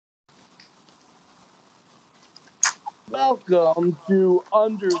Welcome to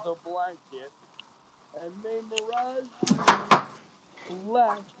Under the Blanket, and may Miraji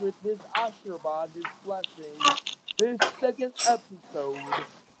bless with his Ashirban, his blessing, this second episode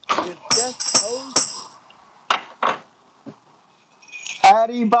with guest host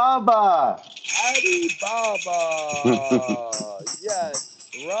Addy Baba. Addy Baba. Yes,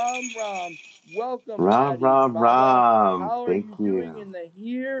 Ram Ram. Welcome, Ram, Addy ram, Baba. ram. How are Thank you doing you. in the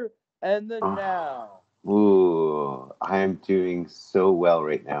here and the Ah, now? Ooh, I am doing so well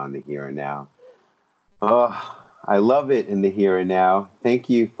right now in the here and now. Oh, I love it in the here and now. Thank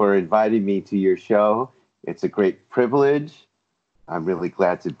you for inviting me to your show. It's a great privilege. I'm really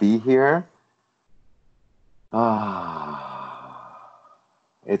glad to be here. Ah,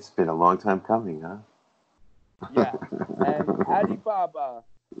 it's been a long time coming, huh? Yes. And Adi Baba,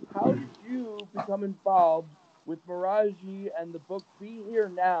 how did you become involved with Miraji and the book Be Here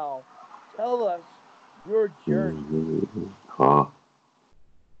Now? Tell us your journey. Mhm. Oh,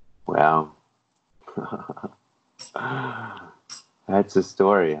 wow. That's a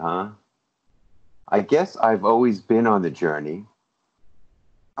story, huh? I guess I've always been on the journey.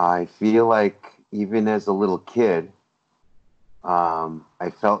 I feel like even as a little kid, I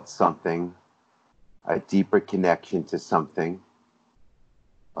felt something, a deeper connection to something.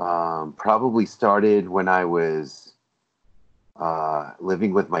 Probably started when I was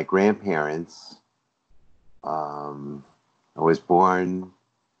living with my grandparents. Um, I was born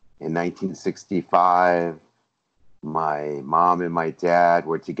in 1965. My mom and my dad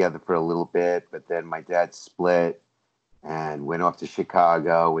were together for a little bit, but then my dad split and went off to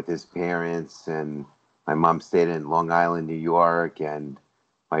Chicago with his parents, and my mom stayed in Long Island, New York, and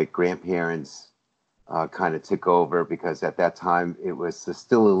my grandparents kind of took over because at that time it was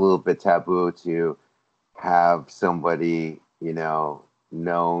still a little bit taboo to have somebody,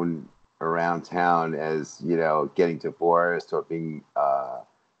 known around town as, getting divorced or being, a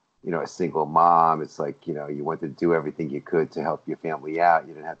single mom. It's like, you wanted to do everything you could to help your family out.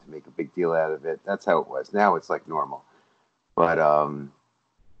 You didn't have to make a big deal out of it. That's how it was. Now it's like normal. But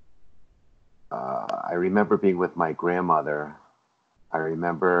I remember being with my grandmother. I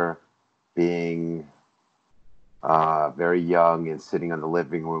remember being very young and sitting on the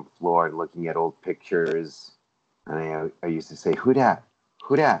living room floor and looking at old pictures. And I used to say, "Who dat?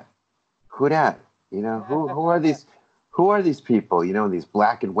 Who dat? Who dat? Who are these? Who are these people? These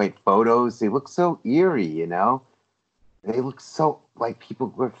black and white photos. They look so eerie. They look so like people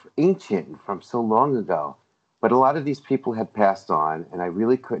were ancient and from so long ago. But a lot of these people had passed on, and I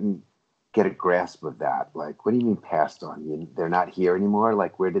really couldn't get a grasp of that. Like, what do you mean passed on? They're not here anymore?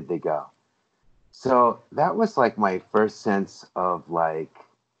 Like, where did they go? So that was like my first sense of like,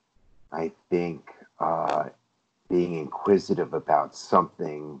 I think, being inquisitive about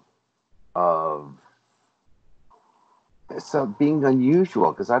something of so being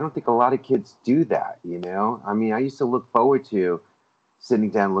unusual because I don't think a lot of kids do that. I mean, I used to look forward to sitting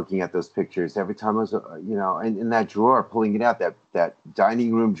down looking at those pictures every time I was, in that drawer, pulling it out, that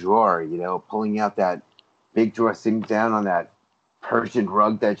dining room drawer, pulling out that big drawer, sitting down on that Persian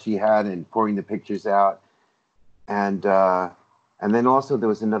rug that she had and pouring the pictures out. And, uh, and then also there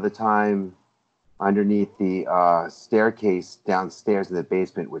was another time underneath the staircase downstairs in the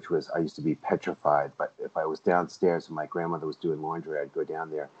basement, which was, I used to be petrified, but if I was downstairs and my grandmother was doing laundry, I'd go down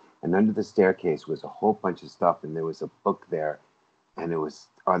there. And under the staircase was a whole bunch of stuff, and there was a book there, and it was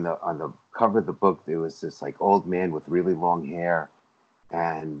on the cover of the book there was this like old man with really long hair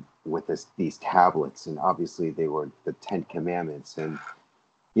and with these tablets, and obviously they were the Ten Commandments, and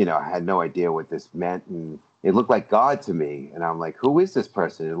I had no idea what this meant, and it looked like God to me, and I'm like, who is this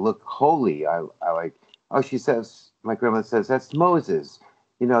person? It looked holy. I like, oh, she says, my grandmother says that's Moses,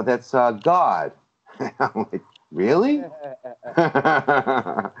 that's God. I'm like, really?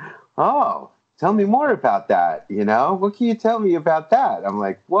 Oh, tell me more about that. What can you tell me about that? I'm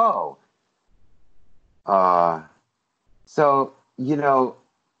like, whoa. Uh, so,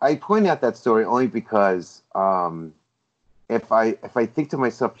 I point out that story only because if I think to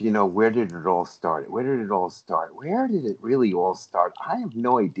myself, where did it all start? Where did it all start? Where did it really all start? I have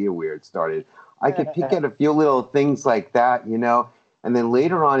no idea where it started. I could pick at a few little things like that. And then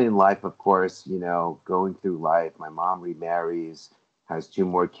later on in life, of course, going through life, my mom remarries, has two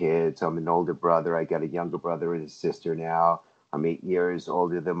more kids. I'm an older brother. I got a younger brother and a sister now. I'm 8 years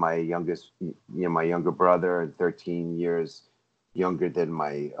older than my my younger brother, and 13 years younger than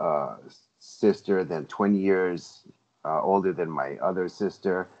my sister, then 20 years older than my other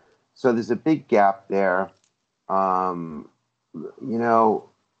sister. So there's a big gap there. Um, you know,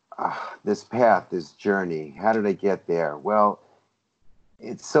 this path, this journey, how did I get there? Well,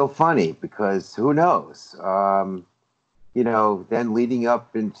 it's so funny because who knows? then leading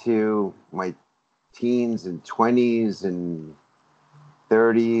up into my teens and 20s and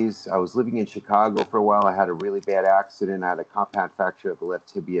 30s, I was living in Chicago for a while. I had a really bad accident. I had a compound fracture of the left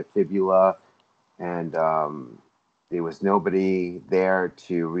tibia fibula, and there was nobody there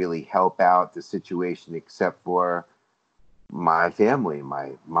to really help out the situation except for my family,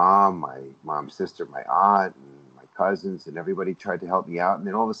 my mom, my mom's sister, my aunt, and my cousins, and everybody tried to help me out. And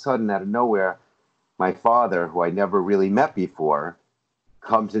then all of a sudden, out of nowhere, my father, who I never really met before,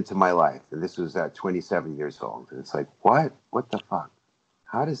 comes into my life. And this was at 27 years old. And it's like, what? What the fuck?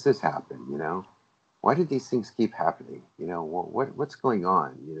 How does this happen? Why did these things keep happening? What's going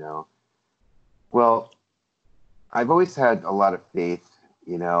on? Well, I've always had a lot of faith.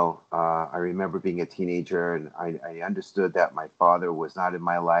 I remember being a teenager, and I understood that my father was not in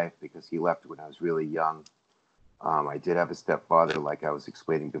my life because he left when I was really young. I did have a stepfather, like I was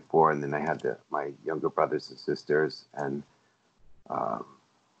explaining before, and then I had my younger brothers and sisters, and um,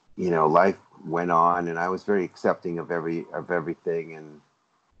 life went on, and I was very accepting of everything, and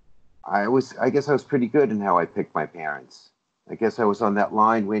I guess I was pretty good in how I picked my parents. I guess I was on that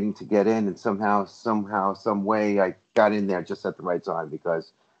line waiting to get in, and somehow, some way, I got in there just at the right time.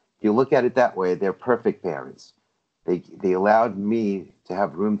 Because if you look at it that way, they're perfect parents. They allowed me to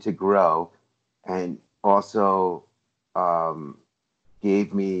have room to grow, and also um,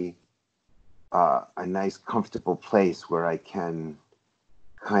 gave me a nice, comfortable place where I can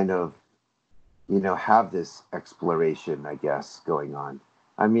kind of have this exploration, I guess, going on.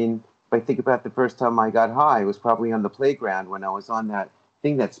 I mean, if I think about the first time I got high, it was probably on the playground when I was on that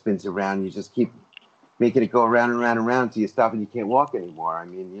thing that spins around. You just keep making it go around and around and around till you stop and you can't walk anymore. I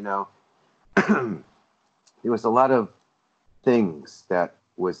mean, there was a lot of things that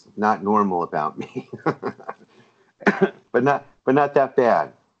was not normal about me, but not that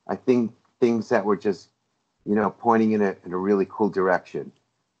bad. I think things that were just pointing in a really cool direction.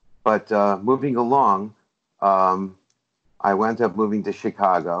 But moving along, um, I wound up moving to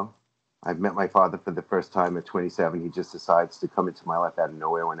Chicago. I met my father for the first time at 27. He just decides to come into my life out of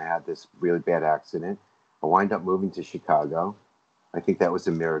nowhere when I had this really bad accident. I wind up moving to Chicago. I think that was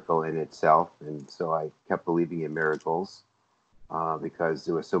a miracle in itself. And so I kept believing in miracles because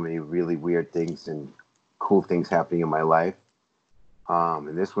there were so many really weird things and cool things happening in my life.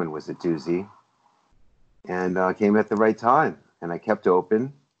 And this one was a doozy. And came at the right time. And I kept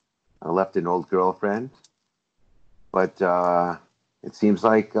open. I left an old girlfriend. But it seems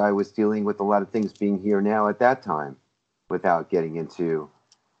like I was dealing with a lot of things being here now at that time without getting into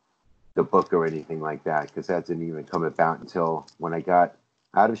the book or anything like that, because that didn't even come about until when I got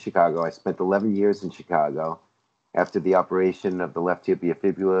out of Chicago. I spent 11 years in Chicago after the operation of the left tibia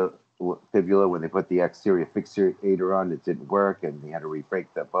fibula. When they put the exterior fixator on, it didn't work, and they had to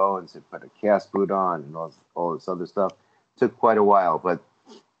re-break the bones and put a cast boot on and all this other stuff. It took quite a while, but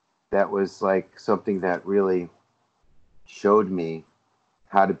that was like something that really showed me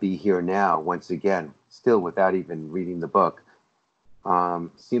how to be here now once again, still without even reading the book.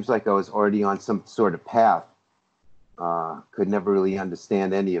 Seems like I was already on some sort of path. Could never really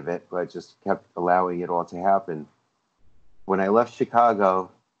understand any of it, but just kept allowing it all to happen. When I left Chicago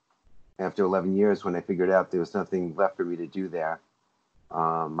after 11 years, when I figured out there was nothing left for me to do there,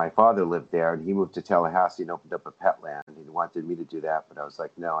 my father lived there, and he moved to Tallahassee and opened up a pet land. He wanted me to do that, but I was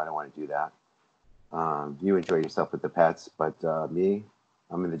like, no, I don't want to do that. You enjoy yourself with the pets, but me,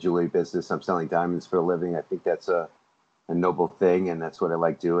 I'm in the jewelry business. I'm selling diamonds for a living. I think that's a noble thing, and that's what I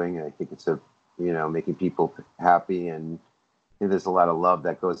like doing. And I think it's making people happy, and there's a lot of love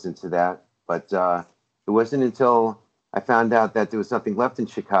that goes into that. But it wasn't until I found out that there was nothing left in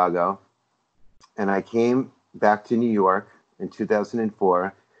Chicago, and I came back to New York in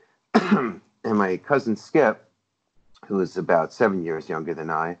 2004, and my cousin Skip, who was about 7 years younger than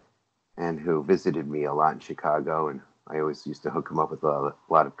I, and who visited me a lot in Chicago, and I always used to hook him up with a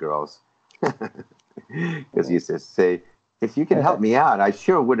lot of girls, because he used to say, if you can help me out, I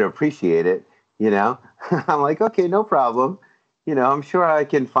sure would appreciate it. I'm like, okay, no problem. I'm sure I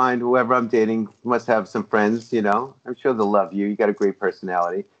can find whoever I'm dating must have some friends. I'm sure they'll love you. You got a great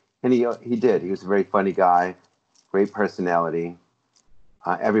personality. And he did. He was a very funny guy, great personality.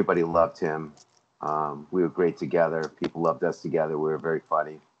 Everybody loved him. We were great together. People loved us together. We were very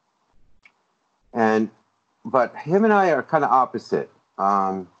funny. But him and I are kind of opposite.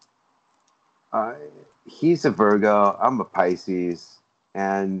 Uh, he's a Virgo. I'm a Pisces,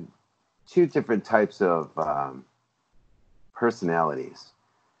 and two different types of personalities.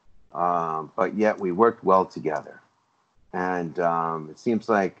 But yet we worked well together, and it seems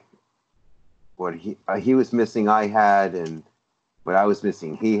like what he was missing, I had, and what I was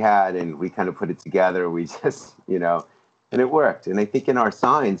missing, he had, and we kind of put it together. We just, And it worked. And I think in our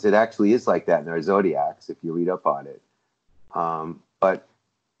signs, it actually is like that in our zodiacs, if you read up on it. But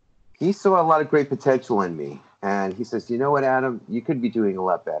he saw a lot of great potential in me. And he says, you know what, Adam, you could be doing a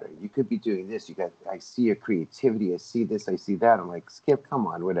lot better. You could be doing this. I see your creativity. I see this. I see that. I'm like, Skip, come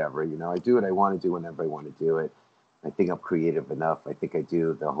on, whatever. I do what I want to do whenever I want to do it. I think I'm creative enough. I think I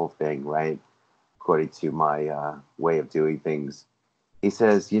do the whole thing right, according to my way of doing things. He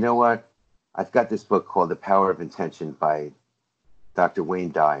says, you know what? I've got this book called The Power of Intention by Dr.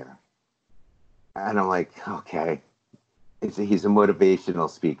 Wayne Dyer. And I'm like, okay. He's a motivational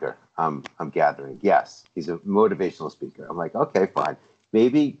speaker. I'm gathering. Yes, he's a motivational speaker. I'm like, okay, fine.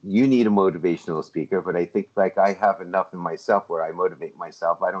 Maybe you need a motivational speaker, but I think like I have enough in myself where I motivate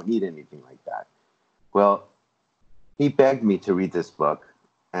myself. I don't need anything like that. Well, he begged me to read this book,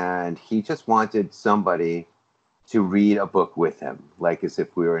 and he just wanted somebody to read a book with him, like as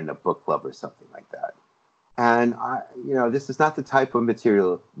if we were in a book club or something like that. And this is not the type of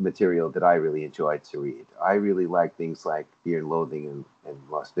material that I really enjoy to read. I really like things like Fear and Loathing in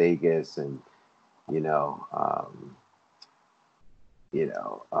Las Vegas, and you know, um,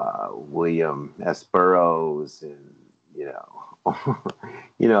 William S. Burroughs, and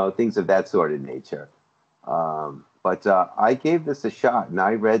things of that sort of nature. But I gave this a shot, and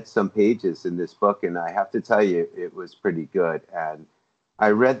I read some pages in this book, and I have to tell you, it was pretty good. And I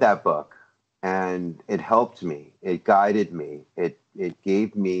read that book, and it helped me. It guided me. It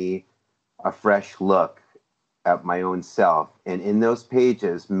gave me a fresh look at my own self. And in those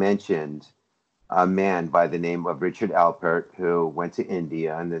pages mentioned a man by the name of Richard Alpert, who went to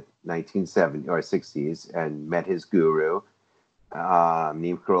India in the 1970s or 60s and met his guru,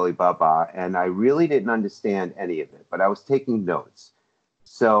 Neem Karoli Baba, and I really didn't understand any of it, but I was taking notes.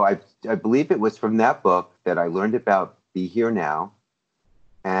 So I believe it was from that book that I learned about Be Here Now,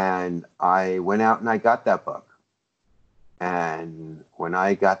 and I went out and I got that book. And when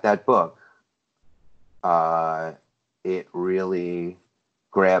I got that book, it really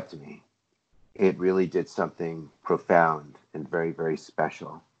grabbed me. It really did something profound and very, very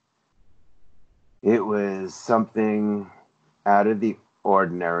special. It was something out of the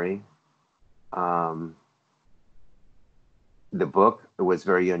ordinary. The book was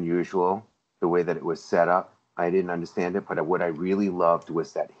very unusual, the way that it was set up. I didn't understand it, but what I really loved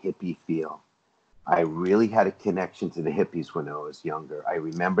was that hippie feel. I really had a connection to the hippies when I was younger. I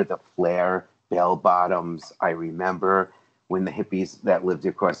remember the flare bell bottoms. I remember when the hippies that lived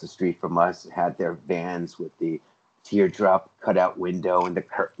across the street from us had their vans with the teardrop cutout window and the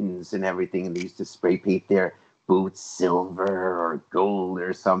curtains and everything, and they used to spray paint their boots silver or gold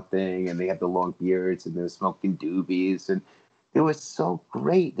or something, and they had the long beards and they were smoking doobies, and it was so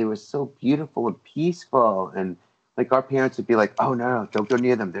great. They were so beautiful and peaceful, and like our parents would be like, "Oh no, don't go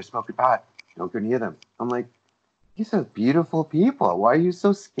near them. They're smoking pot. Don't go near them." I'm like, "These are beautiful people. Why are you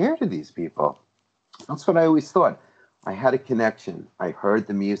so scared of these people?" That's what I always thought. I had a connection. I heard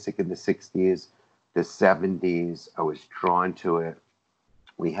the music in the 60s, the 70s. I was drawn to it.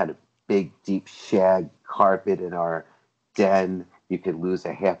 We had a big, deep shag carpet in our den. You could lose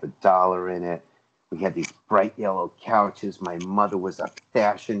a half a dollar in it. We had these bright yellow couches. My mother was a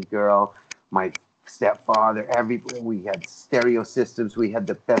fashion girl. My stepfather, everywhere. We had stereo systems. We had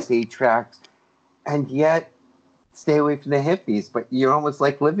the best 8 tracks. And yet, stay away from the hippies, but you're almost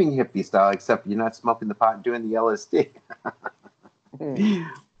like living hippie style, except you're not smoking the pot and doing the LSD.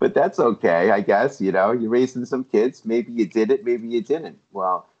 But that's okay, I guess. You're raising some kids. Maybe you did it, maybe you didn't.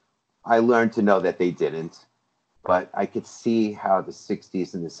 Well, I learned to know that they didn't, but I could see how the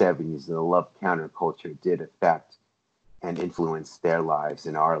 60s and the 70s and the love counterculture did affect and influence their lives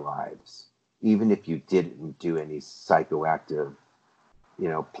and our lives. Even if you didn't do any psychoactive,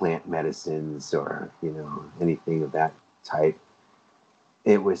 plant medicines or, anything of that type,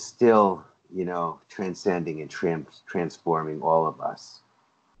 it was still, transcending and transforming all of us.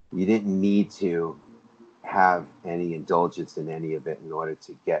 You didn't need to have any indulgence in any of it in order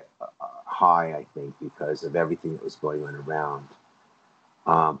to get high, I think, because of everything that was going on around.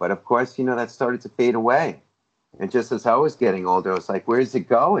 But of course, that started to fade away. And just as I was getting older, I was like, where's it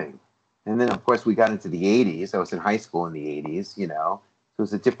going? And then, of course, we got into the 80s. I was in high school in the 80s, So it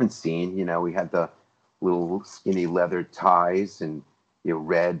was a different scene. We had the little skinny leather ties and,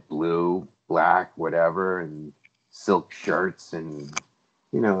 red, blue, black, whatever, and silk shirts. And,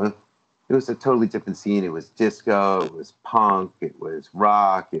 it was a totally different scene. It was disco, it was punk, it was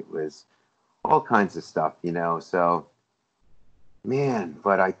rock, it was all kinds of stuff, So, man,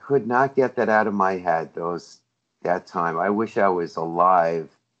 but I could not get that out of my head, that time. I wish I was alive.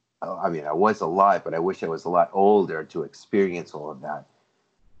 I mean, I was alive, but I wish I was a lot older to experience all of that.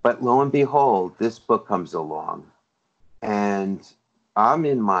 But lo and behold, this book comes along, And I'm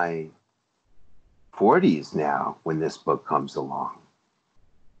in my 40s now when this book comes along.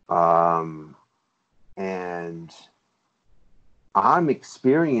 And I'm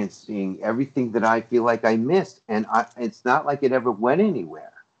experiencing everything that I feel like I missed. And it's not like it ever went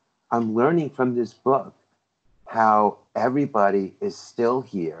anywhere. I'm learning from this book how everybody is still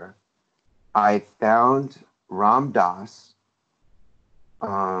here. I found Ram Dass.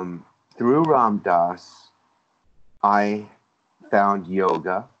 Through Ram Dass, I found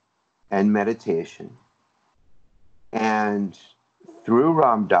yoga and meditation. And through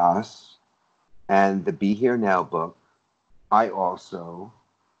Ram Dass and the Be Here Now book, I also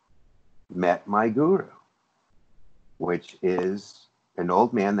met my guru, which is an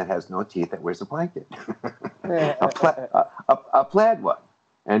old man that has no teeth that wears a blanket, a plaid one.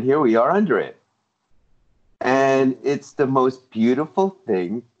 And here we are under it. And it's the most beautiful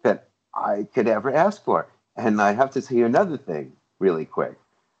thing that I could ever ask for. And I have to tell you another thing really quick.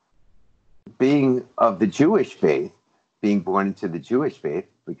 Being of the Jewish faith, being born into the Jewish faith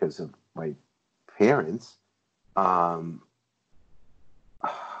because of my parents, I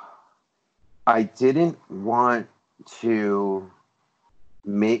didn't want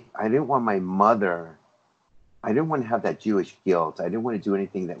my mother, I didn't want to have that Jewish guilt. I didn't want to do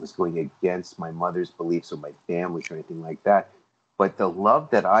anything that was going against my mother's beliefs or my family's or anything like that. But the love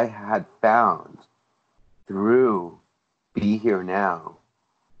that I had found through Be Here Now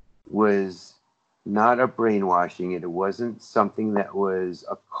was not a brainwashing. It wasn't something that was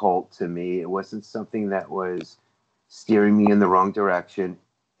a cult to me. It wasn't something that was steering me in the wrong direction.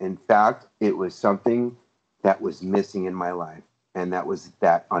 In fact, it was something that was missing in my life, and that was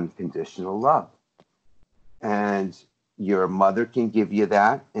that unconditional love. And your mother can give you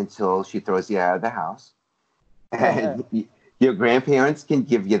that until she throws you out of the house. And your grandparents can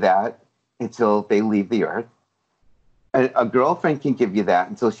give you that until they leave the earth. A girlfriend can give you that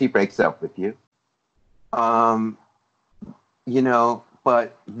until she breaks up with you.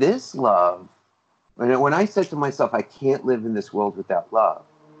 But this love, when I said to myself, I can't live in this world without love,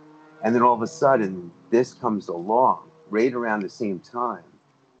 and then all of a sudden this comes along right around the same time,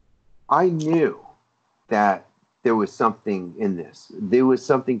 I knew that there was something in this. There was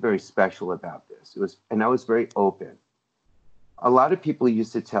something very special about this. And I was very open. A lot of people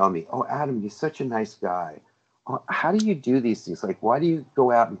used to tell me, "Oh, Adam, you're such a nice guy. Oh, how do you do these things? Like, why do you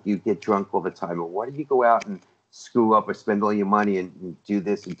go out and you get drunk all the time? Or why do you go out and screw up or spend all your money and do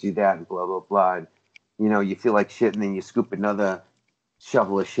this and do that and blah, blah, blah. And, you feel like shit and then you scoop another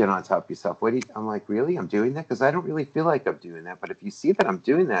shovel of shit on top of yourself. I'm like, really? I'm doing that? Because I don't really feel like I'm doing that. But if you see that I'm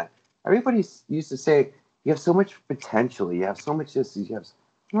doing that, everybody used to say, you have so much potential. You have so much this. I'm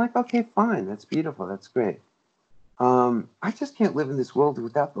like, okay, fine. That's beautiful. That's great. I just can't live in this world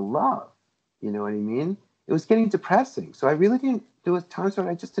without the love. You know what I mean? It was getting depressing. So I really didn't, there was times when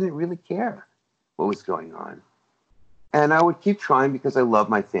I just didn't really care what was going on. And I would keep trying because I love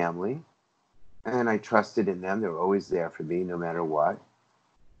my family and I trusted in them. They were always there for me no matter what.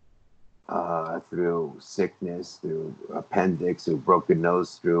 Through sickness, through appendix, through broken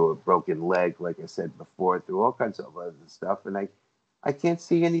nose, through a broken leg, like I said before, through all kinds of other stuff. And I can't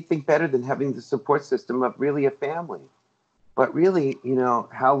see anything better than having the support system of really a family. But really,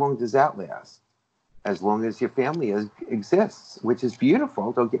 how long does that last? As long as your family exists, which is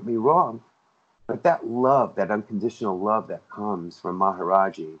beautiful, don't get me wrong. But that love, that unconditional love that comes from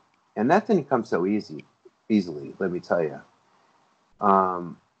Maharaji, and that didn't come so easily, let me tell you.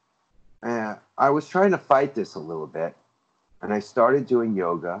 I was trying to fight this a little bit, and I started doing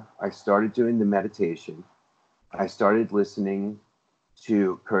yoga. I started doing the meditation. I started listening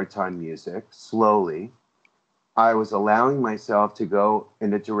to kirtan music slowly. I was allowing myself to go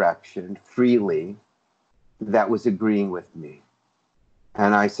in a direction freely that was agreeing with me.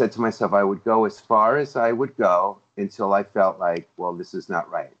 And I said to myself, I would go as far as I would go until I felt like, well, this is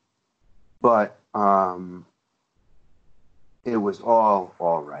not right. But it was all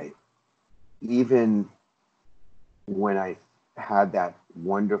right. Even when I had that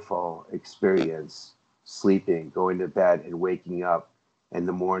wonderful experience sleeping, going to bed and waking up in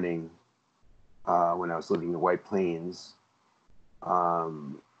the morning when I was living in White Plains, I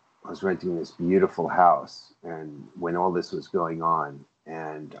was renting this beautiful house. And when all this was going on,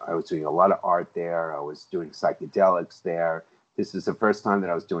 and I was doing a lot of art there, I was doing psychedelics there. This is the first time that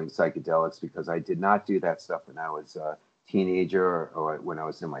I was doing psychedelics because I did not do that stuff when I was a teenager or when I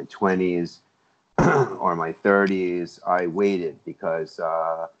was in my 20s or my 30s. I waited because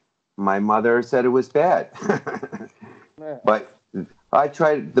my mother said it was bad. But I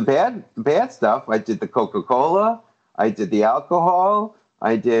tried the bad stuff. I did the Coca-Cola. I did the alcohol.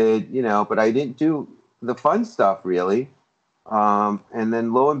 I did, but I didn't do the fun stuff really. And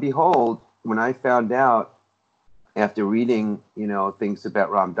then lo and behold, when I found out after reading, things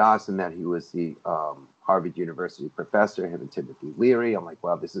about Ram Dass and that he was the Harvard University professor, him and Timothy Leary, I'm like,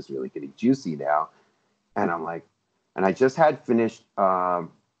 wow, this is really getting juicy now. And I'm like, and I just had finished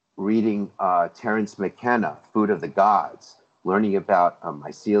reading Terence McKenna, Food of the Gods, learning about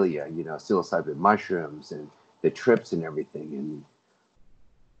mycelia, psilocybin mushrooms and the trips and everything.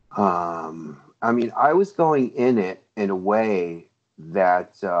 And I mean, I was going in it in a way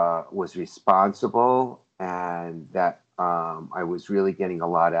that was responsible and that I was really getting a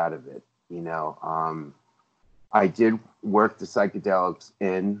lot out of it. I did work the psychedelics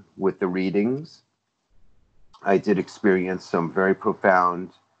in with the readings. I did experience some very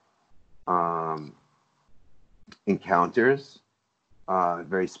profound um, encounters,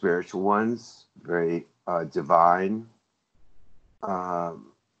 very spiritual ones, very divine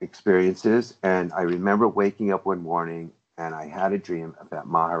experiences. And I remember waking up one morning and I had a dream about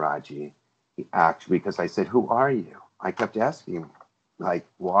Maharaji. He actually, because I said, "Who are you?" I kept asking him, like,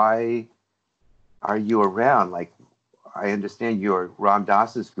 "Why are you around? Like, I understand you're Ram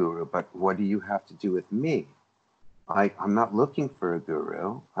Dass's guru, but what do you have to do with me? I'm not looking for a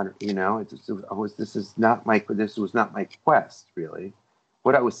guru. I don't, this was not my quest, really.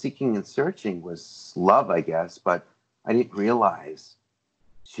 What I was seeking and searching was love, I guess, but I didn't realize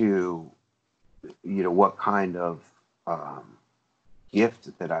what kind of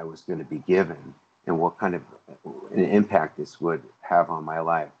gift that I was going to be given and what kind of an impact this would have on my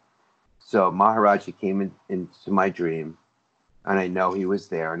life. So Maharaji came into my dream, and I know he was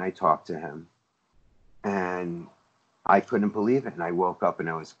there, and I talked to him, and I couldn't believe it. And I woke up and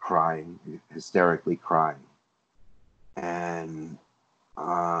I was crying, hysterically crying. And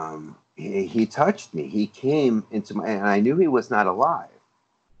he touched me. He came into and I knew he was not alive.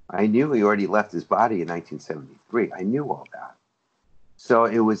 I knew he already left his body in 1973. I knew all that. So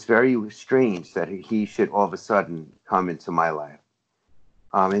it was very strange that he should all of a sudden come into my life.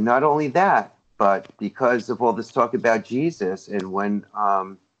 And not only that, but because of all this talk about Jesus, and when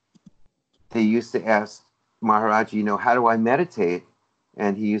they used to ask Maharaji, how do I meditate?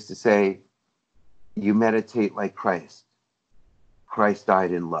 And he used to say, you meditate like Christ. Christ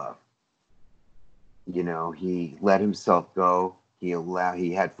died in love. He let himself go. He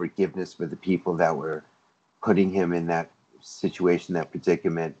had forgiveness for the people that were putting him in that situation, that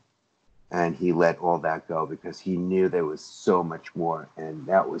predicament. And he let all that go because he knew there was so much more. And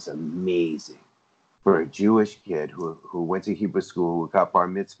that was amazing for a Jewish kid who went to Hebrew school, who got bar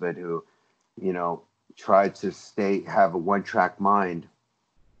mitzvah, who, tried to have a one-track mind,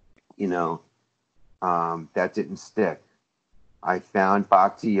 that didn't stick. I found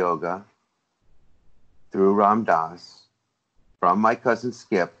Bhakti Yoga through Ram Dass, from my cousin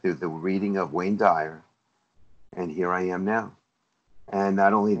Skip, through the reading of Wayne Dyer, and here I am now. And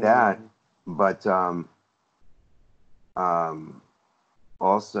not only that, but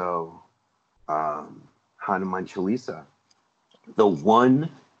also Hanuman Chalisa, the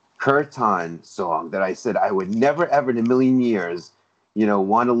one kirtan song that I said I would never ever in a million years,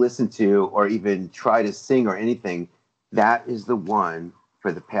 want to listen to or even try to sing or anything. That is the one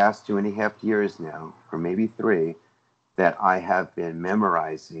for the past 2.5 years now, or maybe 3, that I have been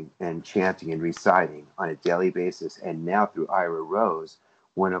memorizing and chanting and reciting on a daily basis. And now through Ira Rose,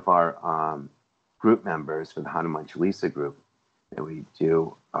 one of our group members for the Hanuman Chalisa group, that we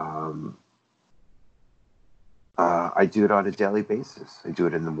do, I do it on a daily basis. I do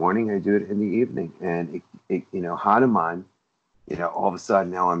it in the morning, I do it in the evening. And Hanuman, all of a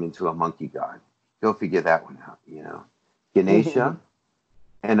sudden now I'm into a monkey god. Go figure that one out, Ganesha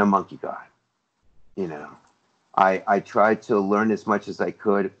and a monkey god, I tried to learn as much as I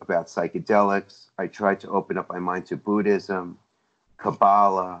could about psychedelics. I tried to open up my mind to Buddhism,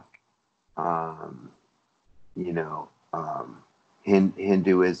 Kabbalah,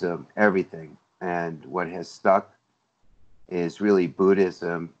 Hinduism, everything. And what has stuck is really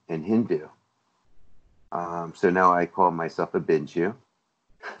Buddhism and Hindu. So now I call myself a Binju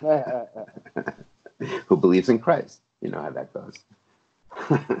who believes in Christ. You know how that goes.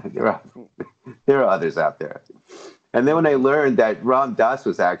 There are others out there. And then when I learned that Ram Dass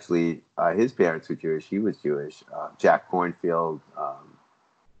was actually, his parents were Jewish, he was Jewish, Jack Cornfield, a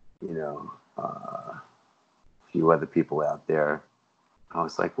few other people out there, I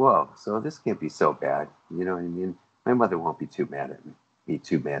was like, whoa, so this can't be so bad. You know what I mean? My mother won't be too mad at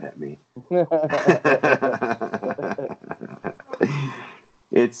me.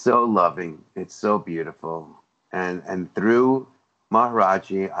 It's so loving. It's so beautiful. And through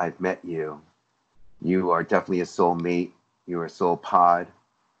Maharaji, I've met you. You are definitely a soulmate. You're a soul pod.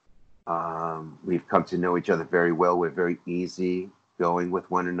 We've come to know each other very well. We're very easy going with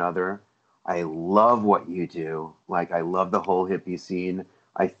one another. I love what you do. Like, I love the whole hippie scene.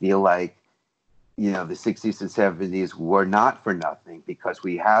 I feel like, the 60s and 70s were not for nothing because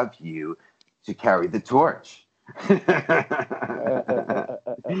we have you to carry the torch.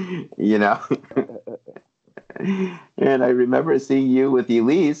 you know? And I remember seeing you with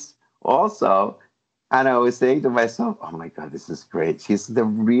Elise also. And I was saying to myself, oh my God, this is great. She's the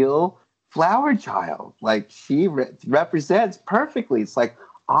real flower child. Like, she represents perfectly. It's like,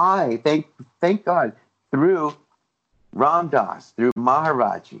 thank God, through Ram Dass, through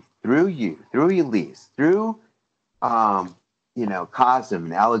Maharaji, through you, through Elise, through um, Cosm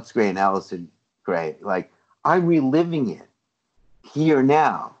and Alex Gray and Allison Gray. Like, I'm reliving it here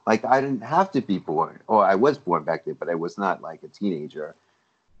now. Like, I didn't have to be born, or I was born back then, but I was not like a teenager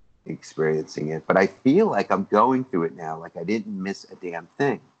experiencing it. But I feel like I'm going through it now. Like, I didn't miss a damn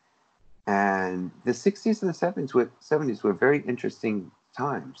thing. And the 60s and the 70s were very interesting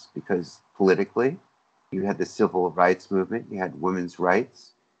times because politically, you had the civil rights movement, you had women's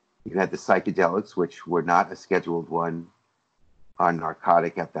rights, you had the psychedelics, which were not a scheduled one on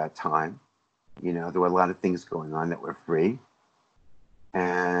narcotic at that time. There were a lot of things going on that were free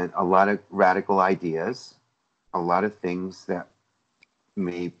and a lot of radical ideas, a lot of things that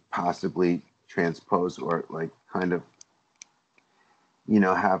may possibly transpose or like kind of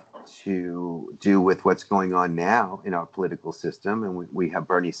have to do with what's going on now in our political system. And we have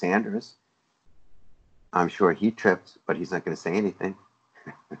Bernie Sanders. I'm sure he tripped, but he's not going to say anything.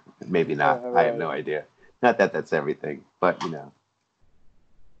 Maybe not. I have Right. no idea. Not that that's everything, but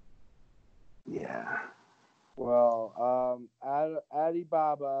yeah. Well, Addy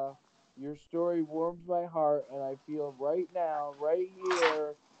Baba, your story warms my heart, and I feel right now, right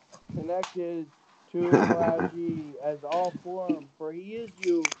here, connected to Maraji as all forms, for he is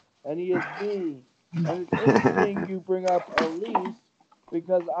you and he is me. And it's interesting you bring up Elise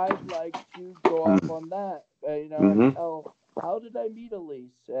because I'd like to go off on that, and Mm-hmm. tell how did I meet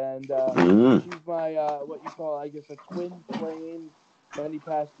Elise? And Mm-hmm. she's my what you call, I guess, a twin flame, many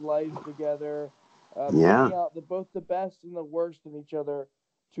past lives together, Yeah. bringing out both the best and the worst in each other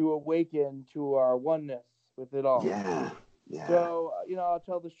to awaken to our oneness with it all. Yeah. Yeah. So I'll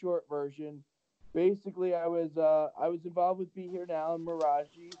tell the short version. Basically, I was involved with Be Here Now and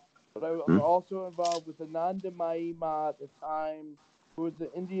Miraji, but I was Mm-hmm. also involved with Ananda Mayi Ma at the time, who was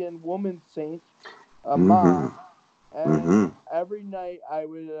the Indian woman saint, a Mm-hmm. Ma, and Mm-hmm. every night I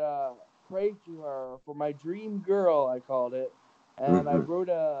would pray to her for my dream girl, I called it, and I Mm-hmm. wrote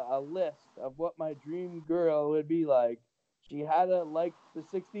a list of what my dream girl would be like. She had to like the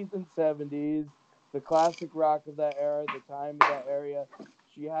 60s and 70s, the classic rock of that era, the time of that area.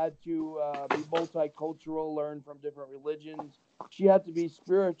 She had to be multicultural, learn from different religions. She had to be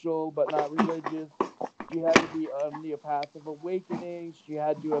spiritual but not religious. She had to be on the path of awakening. She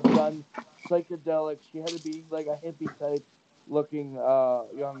had to have done psychedelics. She had to be like a hippie type looking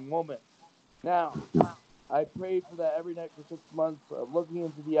young woman. Now, I prayed for that every night for 6 months, looking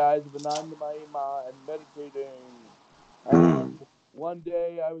into the eyes of Ananda Ma and meditating. Mm-hmm. And one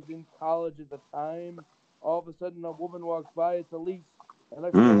day I was in college at the time. All of a sudden, a woman walks by. It's Elise. And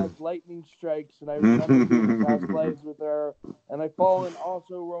I feel like lightning strikes. And I remember being past Mm-hmm. lives with her. And I fall in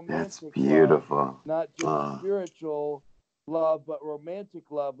also That's romantic love, beautiful. not just Uh, spiritual love, but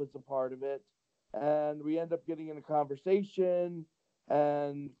romantic love was a part of it. And we end up getting in a conversation.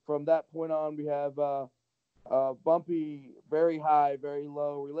 And from that point on, we have bumpy, very high, very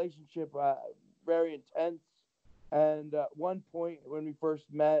low relationship, very intense. And at one point when we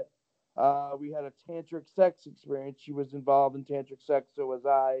first met, we had a tantric sex experience. She was involved in tantric sex, so was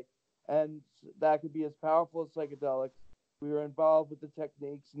I. And that could be as powerful as psychedelics. We were involved with the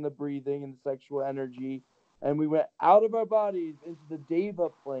techniques and the breathing and the sexual energy. And we went out of our bodies into the Deva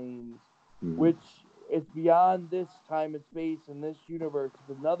planes, mm, which is beyond this time and space and this universe. It's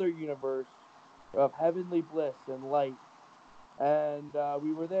another universe of heavenly bliss and light. And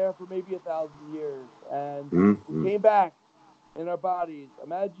we were there for maybe 1,000 years. And we mm, came back in our bodies.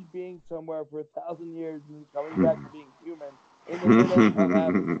 Imagine being somewhere for 1,000 years and coming back to being human in the middle of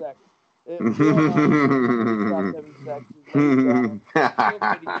having sex. It feels awesome until we stopped having sex. We laid down,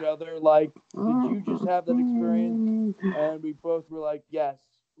 looked at each other like, did you just have that experience? And we both were like, yes,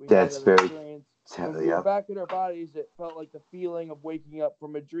 we had That's that very. experience. When we were Yep. back in our bodies, it felt like the feeling of waking up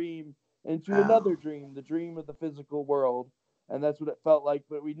from a dream into Oh, another dream, the dream of the physical world. And that's what it felt like.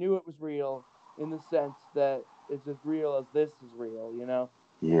 But we knew it was real in the sense that it's as real as this is real.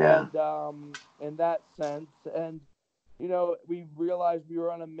 yeah. And in that sense, and we realized we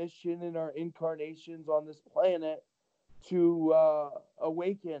were on a mission in our incarnations on this planet to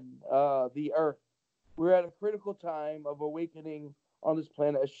awaken the earth. We're at a critical time of awakening on this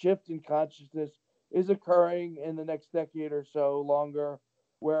planet. A shift in consciousness is occurring in the next decade or so longer,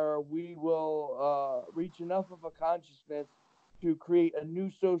 where we will reach enough of a consciousness to create a new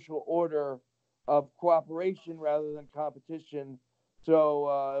social order of cooperation rather than competition.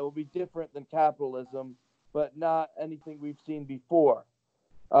 So it will be different than capitalism, but not anything we've seen before,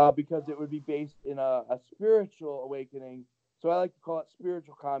 because it would be based in a spiritual awakening. So I like to call it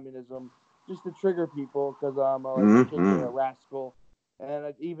spiritual communism, just to trigger people because I'm like a kicker, a Mm-hmm. rascal.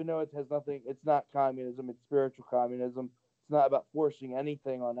 And even though it has nothing, it's not communism, it's spiritual communism. It's not about forcing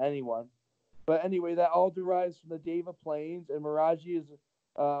anything on anyone. But anyway, that all derives from the Deva Plains, and Miraji is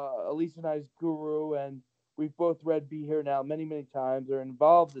Elise and I's guru, and we've both read Be Here Now many, many times. They're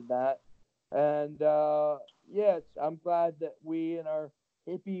involved in that. And yeah, I'm glad that we, in our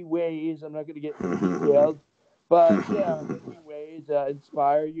hippie ways, I'm not going to get into details, but yeah, our hippie ways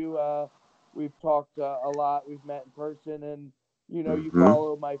inspire you. We've talked a lot, we've met in person, and you Mm-hmm.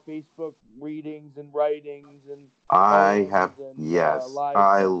 follow my Facebook readings and writings and I have, poems and yes,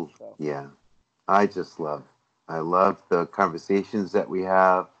 live things. So. yeah, I just love, I love the conversations that we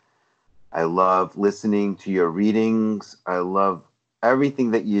have. I love listening to your readings. I love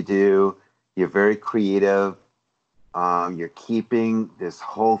everything that you do. You're very creative. You're keeping this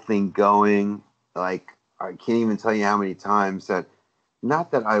whole thing going. Like, I can't even tell you how many times that, not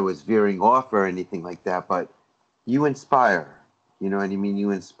that I was veering off or anything like that, but you inspire. You know what I mean?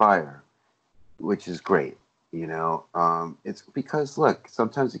 You inspire, which is great. It's because, look,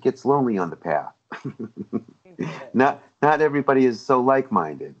 sometimes it ges lonely on the path. Not everybody is so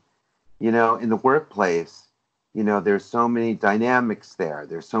like-minded. In the workplace, there's so many dynamics there.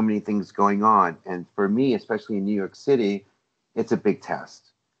 There's so many things going on. And for me, especially in New York City, it's a big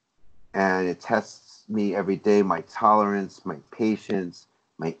test. And it tests me every day, my tolerance, my patience,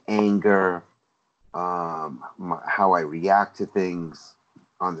 my anger, how I react to things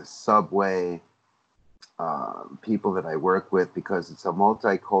on the subway, people that I work with, because it's a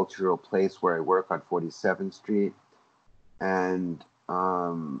multicultural place where I work on 47th Street. And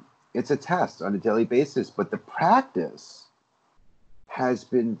it's a test on a daily basis, but the practice has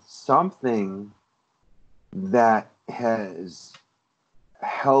been something that has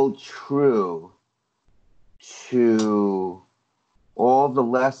held true to all the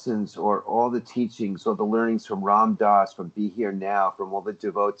lessons or all the teachings or the learnings from Ram Dass, from Be Here Now, from all the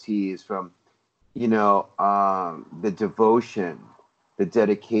devotees, from the devotion, the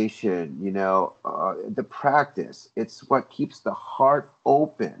dedication, the practice. It's what keeps the heart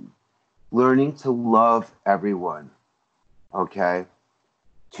open, learning to love everyone, okay?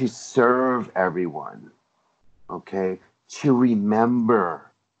 To serve everyone, okay? To remember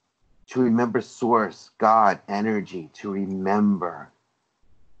source, God, energy, to remember,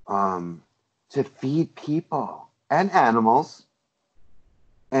 um, to feed people and animals,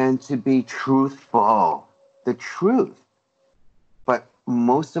 and to be truthful, the truth. But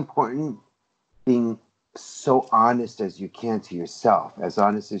most important, being so honest as you can to yourself, as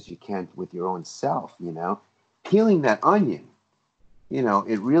honest as you can with your own self, peeling that onion,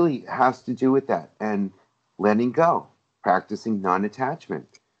 it really has to do with that, and letting go, practicing non-attachment.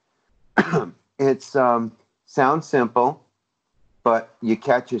 It's sounds simple, but you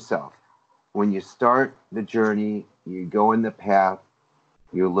catch yourself when you start the journey, you go in the path,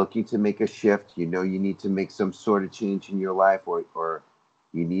 you're looking to make a shift, you need to make some sort of change in your life, or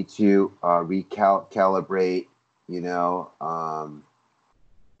you need to recalibrate, you know.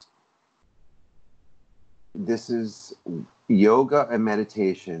 This is yoga and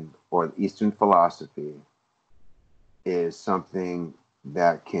meditation, or Eastern philosophy, is something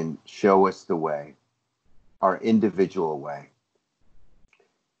that can show us the way, our individual way.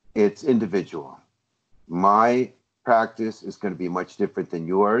 It's individual. My practice is going to be much different than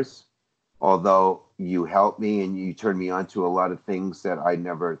yours, although you helped me and you turned me on to a lot of things that I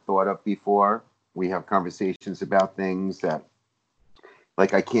never thought of before. We have conversations about things that,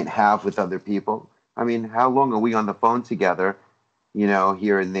 like, I can't have with other people. I mean, how long are we on the phone together,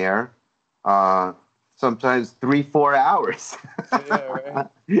 here and there? Sometimes 3, 4 hours.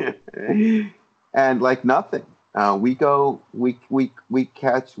 Yeah, And like nothing. We cover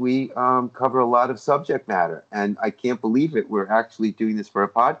a lot of subject matter, and I can't believe it. We're actually doing this for a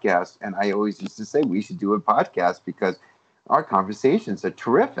podcast, and I always used to say we should do a podcast because our conversations are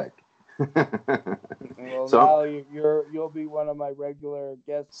terrific. right. Well, So, now you'll be one of my regular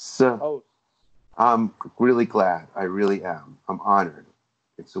guest so hosts. I'm really glad. I really am. I'm honored.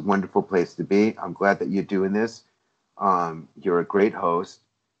 It's a wonderful place to be. I'm glad that you're doing this. You're a great host.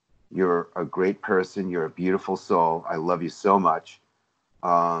 You're a great person. You're a beautiful soul. I love you so much.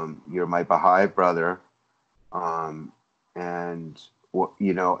 You're my Baha'i brother. Um, and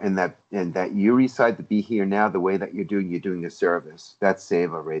and that you decide to be here now the way that you're doing a service. That's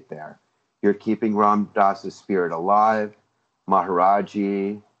seva right there. You're keeping Ram Das's spirit alive,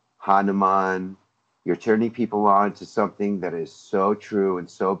 Maharaji, Hanuman. You're turning people on to something that is so true and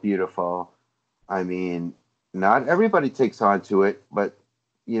so beautiful. I mean, not everybody takes on to it, but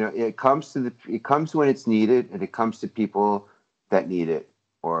it comes when it's needed, and it comes to people that need it,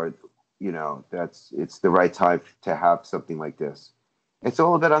 or that's it's the right time to have something like this. It's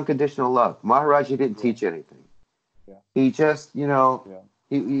all about unconditional love. Maharaji didn't Yeah, teach anything. yeah, He just, yeah,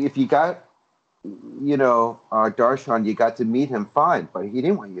 if you got, Darshan, you got to meet him, fine, but he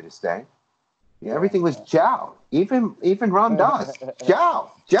didn't want you to stay. yeah. Everything was Jiao. Even Ram Dass, Jiao,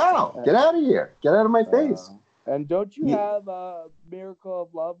 Jiao, get out of here, get out of my uh, face. and don't you Ye- have a Miracle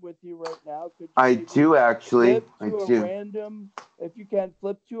of Love with you right now? Could you I maybe do actually, flip I to a do. random, if you can,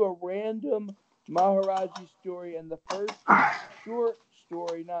 flip to a random Maharaji story, and the first short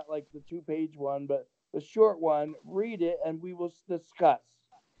story, not like the 2-page one, but the short one, read it and we will discuss.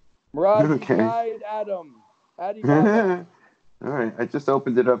 Maharaji's Okay. Guide, Adam. Addy Baba. All right. I just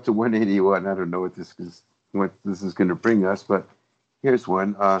opened it up to 181. I don't know what this is going to bring us, but here's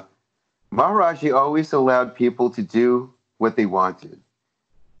one. Maharaji always allowed people to do what they wanted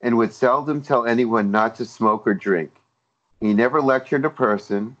and would seldom tell anyone not to smoke or drink. He never lectured a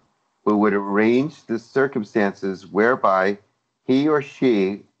person, but would arrange the circumstances whereby he or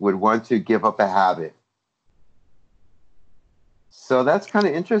she would want to give up a habit. So that's kind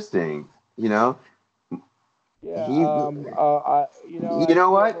of interesting. You know, Yeah, he I You know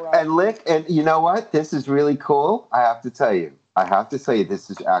feel what? And Maharaji. Lick, and you know what? This is really cool. I have to tell you. I have to tell you, this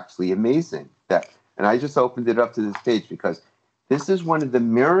is actually amazing. And I just opened it up to this page because this is one of the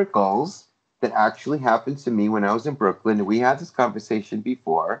miracles that actually happened to me when I was in Brooklyn. And we had this conversation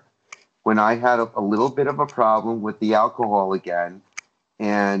before when I had a little bit of a problem with the alcohol again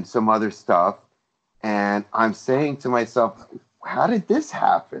and some other stuff. And I'm saying to myself, how did this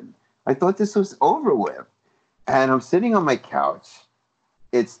happen? I thought this was over with. And I'm sitting on my couch.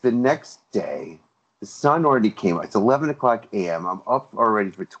 It's the next day. The sun already came up. It's 11 o'clock a.m. I'm up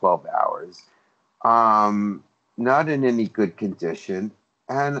already for 12 hours. Um, Not in any good condition.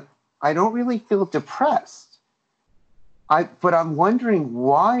 And I don't really feel depressed. But I'm wondering,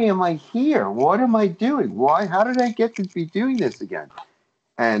 why am I here? What am I doing? How did I get to be doing this again?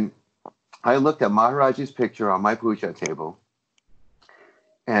 And I looked at Maharaji's picture on my puja table,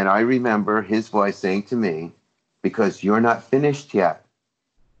 and I remember his voice saying to me, because you're not finished yet.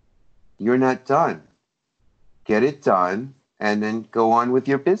 You're not done. Get it done, and then go on with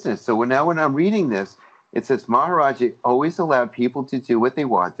your business. So now when I'm reading this, it says Maharaji always allowed people to do what they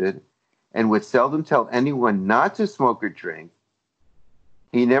wanted and would seldom tell anyone not to smoke or drink.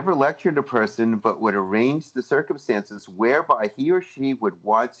 He never lectured a person, but would arrange the circumstances whereby he or she would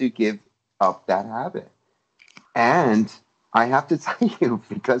want to give up that habit. And I have to tell you,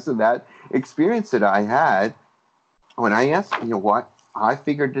 because of that experience that I had, when I asked, what, I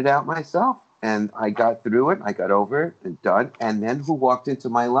figured it out myself. And I got through it, I got over it and done. And then who walked into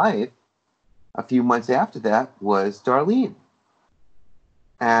my life a few months after that was Darlene.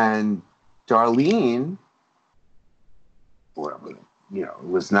 And Darlene, well,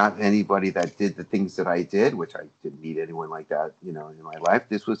 was not anybody that did the things that I did, which I didn't meet anyone like that, in my life.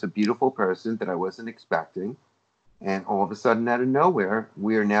 This was a beautiful person that I wasn't expecting. And all of a sudden, out of nowhere,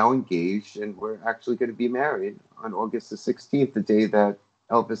 we are now engaged and we're actually going to be married on August the 16th, the day that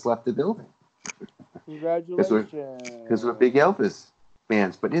Elvis left the building. Because we're big Congratulations. Elvis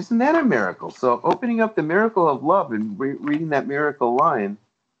fans. But isn't that a miracle? So opening up the miracle of love and reading that miracle line,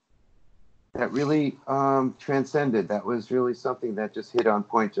 that really transcended. That was really something that just hit on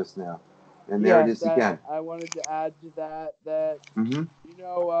point just now. And there it Yes, is again. I wanted to add to that Mm-hmm.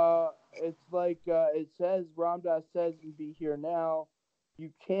 it's like it says, Ramdas says and Be Here Now,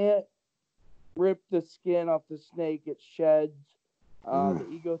 you can't rip the skin off the snake, it sheds. The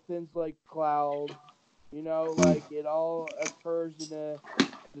ego thins like clouds. Like it all occurs in a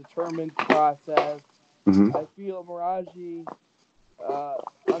determined process. Mm-hmm. I feel Miraji uh,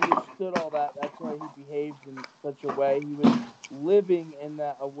 understood all that. That's why he behaved in such a way. He was living in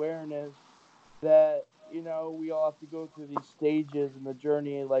that awareness that we all have to go through these stages in the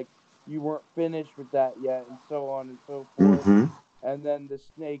journey. Like you weren't finished with that yet, and so on and so forth. Mm-hmm. And then the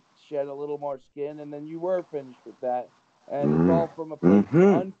snake shed a little more skin, and then you were finished with that. And it's Mm-hmm. all from a place of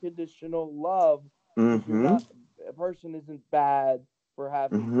Mm-hmm. unconditional love, because you're Mm-hmm. not a person isn't bad for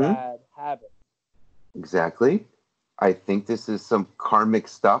having Mm-hmm. bad habits. Exactly. I think this is some karmic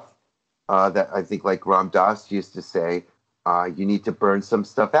stuff. that I think, like Ram Dass used to say, you need to burn some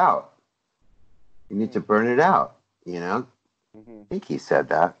stuff out. You need to burn it out. You know, Mm-hmm. I think he said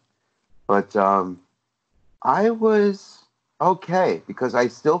that. But I was okay because I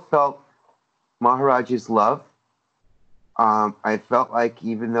still felt Maharaj's love. I felt like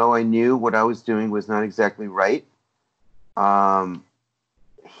even though I knew what I was doing was not exactly right, um,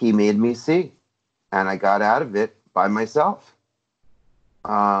 he made me see, and I got out of it by myself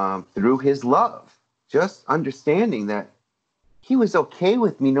through his love. Just understanding that he was okay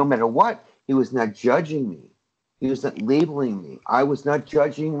with me no matter what. He was not judging me. He was not labeling me. I was not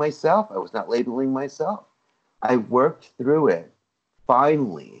judging myself. I was not labeling myself. I worked through it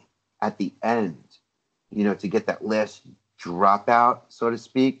finally at the end, to get that last dropout, so to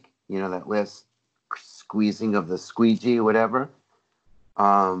speak, that last squeezing of the squeegee or whatever.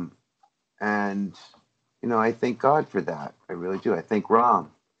 Um, and, I thank God for that. I really do. I thank Ram.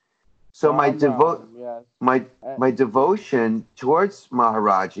 So Ram, yes. my Uh, my devotion towards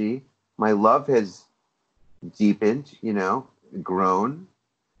Maharaji, my love has deepened, grown,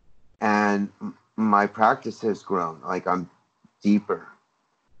 and my practice has grown. Like I'm deeper,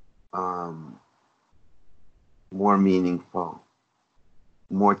 um, more meaningful,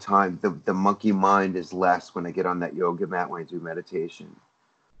 more time. The monkey mind is less when I get on that yoga mat when I do meditation.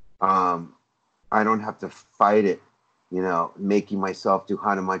 Um, I don't have to fight it, making myself do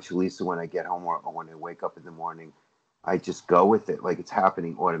Hanuman Chalisa when I get home or when I wake up in the morning. I just go with it like it's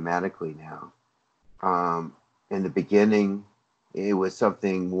happening automatically now. Um, in the beginning, it was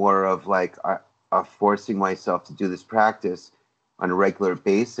something more of like forcing myself to do this practice on a regular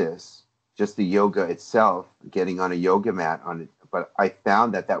basis, just the yoga itself, getting on a yoga mat on it. But I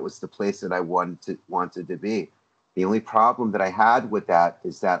found that that was the place that I wanted to be. The only problem that I had with that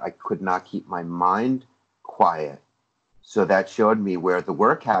is that I could not keep my mind quiet. So that showed me where the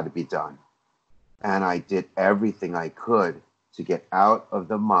work had to be done. And I did everything I could to get out of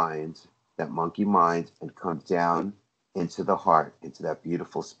the mind, that monkey mind, and come down into the heart, into that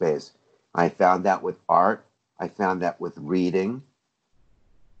beautiful space. I found that with art. I found that with reading.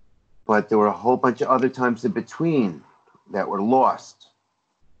 But there were a whole bunch of other times in between that were lost.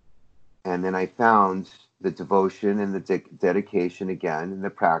 And then I found the devotion and the dedication again and the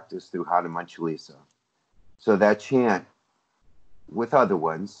practice through Hanuman Chalisa. So that chant, with other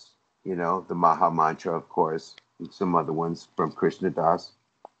ones, the Maha Mantra, of course, and some other ones from Krishna Das.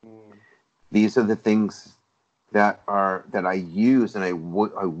 mm. These are the things that I use and I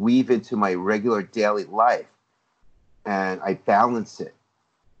weave into my regular daily life, and I balance it,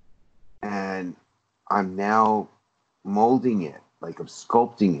 and I'm now molding it, like I'm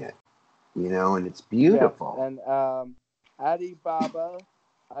sculpting it, and it's Yes, beautiful. and Addy Baba,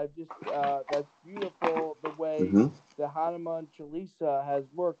 that's beautiful the way Mm-hmm. the Hanuman Chalisa has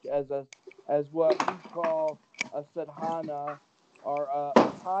worked as what we call a sadhana or a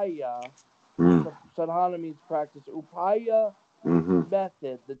upaya. Sadhana means practice. Upaya, Mm-hmm.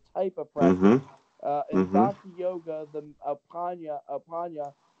 method, the type of Mm-hmm. practice. In Mm-hmm. Bhakti Yoga, the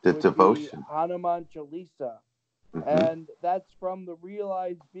apanya The would be devotion. Hanuman Chalisa, Mm-hmm. and that's from the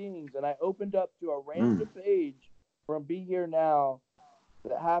realized beings. And I opened up to a random page from Be Here Now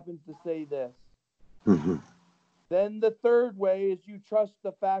that happens to say this. Mm-hmm. Then the third way is you trust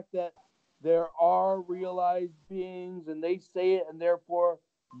the fact that there are realized beings and they say it, and therefore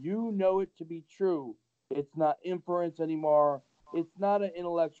you know it to be true. It's not inference anymore. It's not an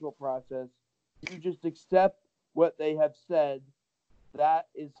intellectual process. You just accept what they have said. That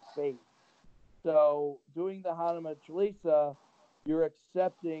is faith. So doing the Hanuman Chalisa, you're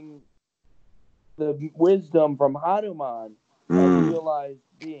accepting the wisdom from Hanuman of Mm. realized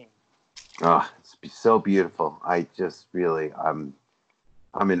beings. Oh, it's so beautiful. I just really, I'm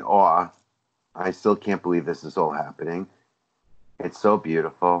in awe. I still can't believe this is all happening. It's so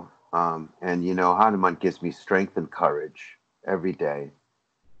beautiful. And Hanuman gives me strength and courage every day.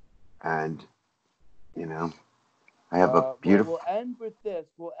 And, you know, I have a Well, beautiful. we'll end with this.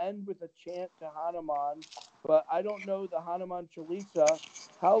 We'll end with a chant to Hanuman, but I don't know the Hanuman Chalisa.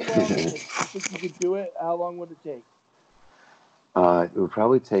 How long is it? You think you could do it? How long would it take? It would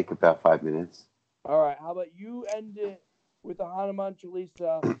probably take about 5 minutes. All right. How about you end it with the Hanuman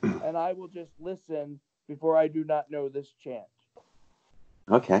Chalisa, and I will just listen before I do not know this chant.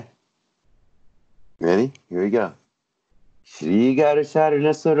 Okay. Ready? Here we go. Shri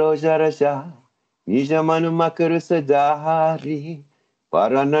Garasharana Sarojarasha Nijamanu Makaru Sadari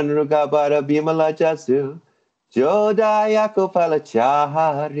Parananrugabara Bimala Jasu Jodayako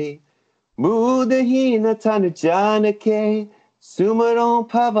Palachari Mudahina Tanu Janake Sumaron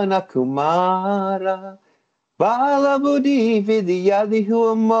Pavana Kumara Bala Buddhi Vidyadi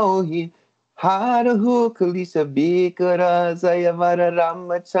Huamohi Haruhu Kalisa Bikara Zayavara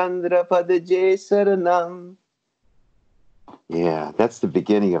Ramachandra Padaje Saranam. Yeah, that's the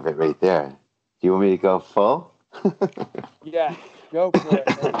beginning of it right there. Do you want me to go full? Yes, go for it,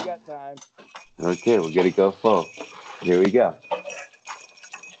 man. We got time. Okay, we're gonna go full. Here we go.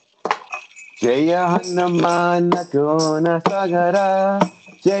 Jaya Hanumana Guna Sagara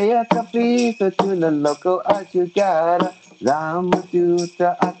Jaya Kapisa Tuna Loco Ajugara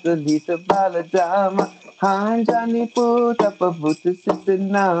Ramaduta Atalita Baladama Hanjani Puta Pavuta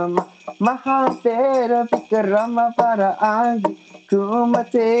Sitanama Mahapera Vikarama Para Angi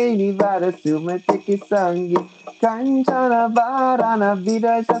Kumateni Vara Sumatiki Sangi Kanchana Varana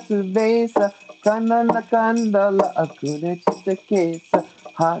Vida Jasubesa Kanana Kandala Akuna Chitakesa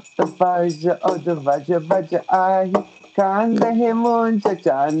Hata Vaja Oda Vaja Vaja Ahi Kanda Himunja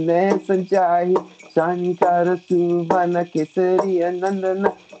Chane Sanjahi Shankara Suvana Kesari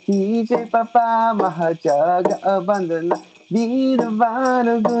Anandana DJ Papa Mahajaga Abandana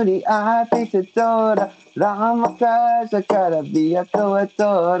Viravana Guri Ati Chatora Ramakasha Karabia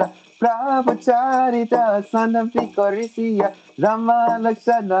Kawatora Brahmacharita Sanavikorisia Rama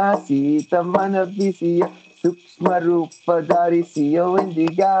Lakshana Sita Manavisia Sukshma Rupa Dari Siyo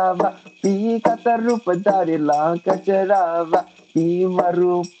Indigava Pikata Rupa Dari Lanka Charava Bhima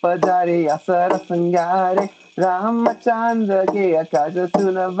Rupa Dari Asara Sangare Ramachandra Ke Akasha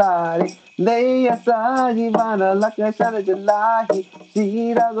Sunavare Leya Sajivana Lakshana Jalahi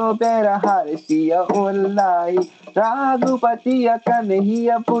Shira Gobera Hari Shia Ullahi Raghupatiya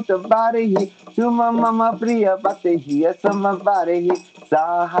Kanehiya Putavarihi Chuma Mama Priya Bhatehiya Samavarihi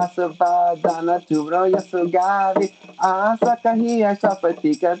Sahasavadana Tubro Yasugavi Asa Kahiya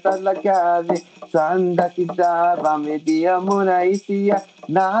Shapatika Talagavi Sandakita Vamedia Munaisia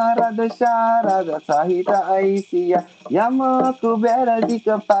Narada Sharada Sahita Aisia Yama Kubera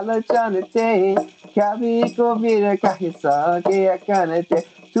Dika Palachanate Kavi Kovira Kahisa Kea Kanate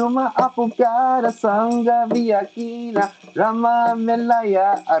Tuma Apukara Sangha Viakina Rama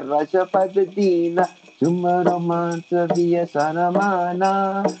Melaya Araja Padadina Tuma Romanta Via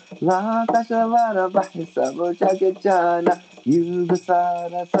Sanamana Lakashavara Bahisabo Jagajana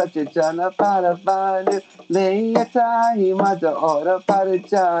Yugasara Sajajana Paravanu Leyatai Mada Ora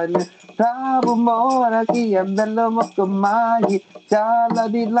Parajanu Prabhu Mora Kia Melo Mokamai Chala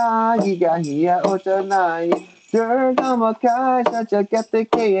Dilagi Gahia Otanai Durgama Kasha Jagate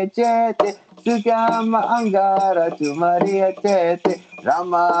Kaya Jete Sugama Angara Tumaria Tete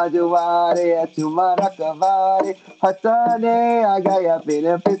Rama Duare Tumarakavari Hatane Agaya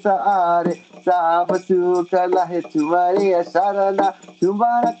Pinapisa Are Sabasuka Lahe Tumaria Sarana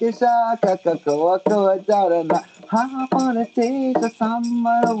Tumarakisha Kakakoa Koa Darana Hapana Tesa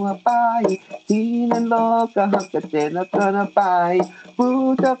Samara Wapai Tina Loka Hakatena Kanapai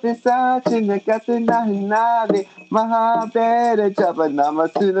Buddha Pisachi Nakatuna Hinave Mahabera Jabanama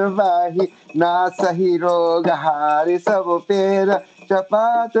Sunavahi Nasahiro Gahari Sabopera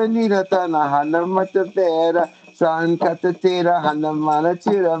Chapata Niratana Hanamatavera Sankatatera Hanamana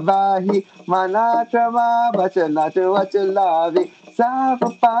Chiravahi Manakrama Bachanata Vachalavi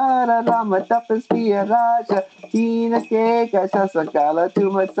Savapara Rama Tapaspia Raja Tina Keka Shasakala to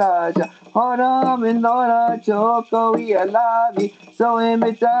Masaja Hora Minora Choko Alavi So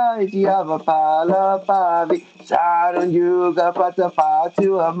imitai Jiava Pala Pavi Sharon Yuga Pata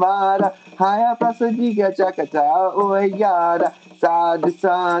Patu Amara Haya Prasadiga Jakata Uayara Sadhu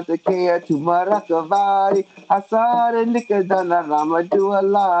Santa Kea Tumarakavari Asara Nikadana Rama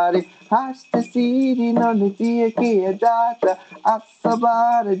Dualari Hasta Siri no Nitia Kea Data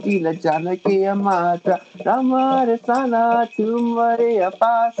Asabara Dina Jana Kea Mata Ramara Sana Tumare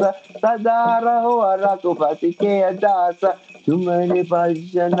Pasa Sadara Huarakupati Kea Dasa Tumare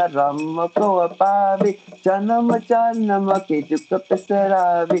Bhajana Rama Koa Pavi Janama Janama Kejuka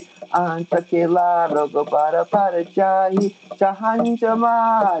Pesaravi Anta Kela Rogo Para Jahi Chahanja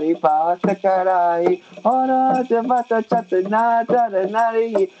Mari Pasakarai Ora Javata Chatana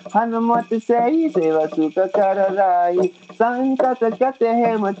Nari Hanumati Sei Seva Suka Kararai Sankata Kate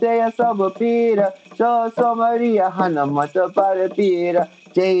Hematea Sabapira So Maria Hanamata Parapira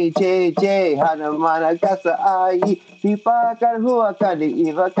Jai Hanamana Kasa Ai Pipakar Huakali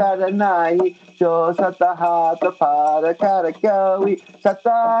Iva Karanai Jo Satahata Para Karakawi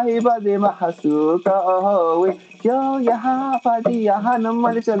Satahi Badi Mahasuka Ohowi Yo Yaha Padi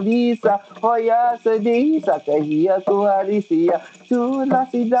Yahanaman Shalisa Hoya Sadisa Kahia Kuarisia Sula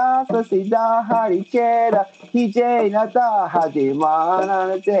Sidasa Sida Harichera Hije Nata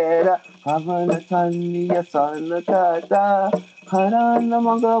Hadimana Tera Havana Tanya Sanakata Harana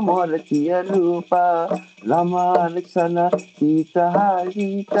Maga Moratia Rupa Lama sana Sita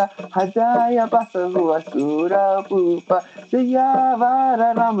Harita Hadaya Basahua Sura Pupa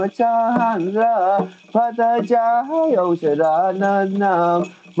Jayavara Ramachandra Pada Jayo Sharanam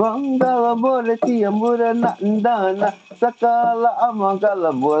Mangala Murati Amura Nandana Sakala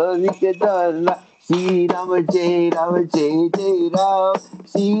Amangala Mura Nikadana Shri Rama Jai Rama Jai Jai Ram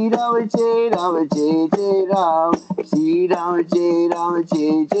Shri Rama Jai Rama Jai Jai Ram Shri Rama Jai Rama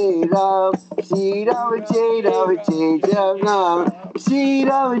Jai Jai Ram Shri Rama Jai Rama Jai Jai Ram Shri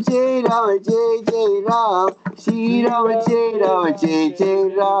Rama Jai Rama Jai Jai Ram Shri Rama Jai Rama Jai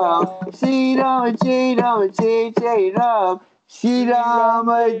Jai Ram Shri Rama Jai Rama Jai Jai Ram Shri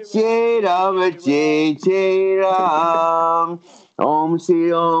Rama Jai Rama Jai Jai Ram Om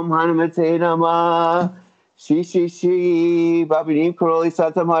Shri Om Hanumate Namah Shri Babini Karoli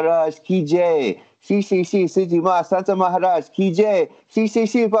Santa Maharaj Ki Jai Shri Siji Ma Santa Maharaj Ki Jai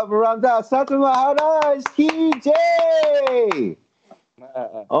Shri Baba Ramdas Santa Maharaj Ki Jai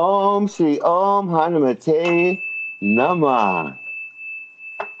Om Shri Om Hanumate Namah.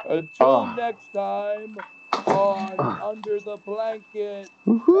 Until next time on Under the Blanket.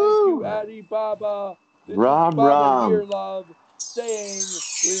 Thank you, Woohoo! Addy Baba. This is Ram Baba Ram. Earlove saying,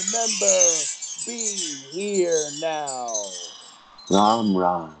 remember, be here now. Ram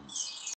Ram.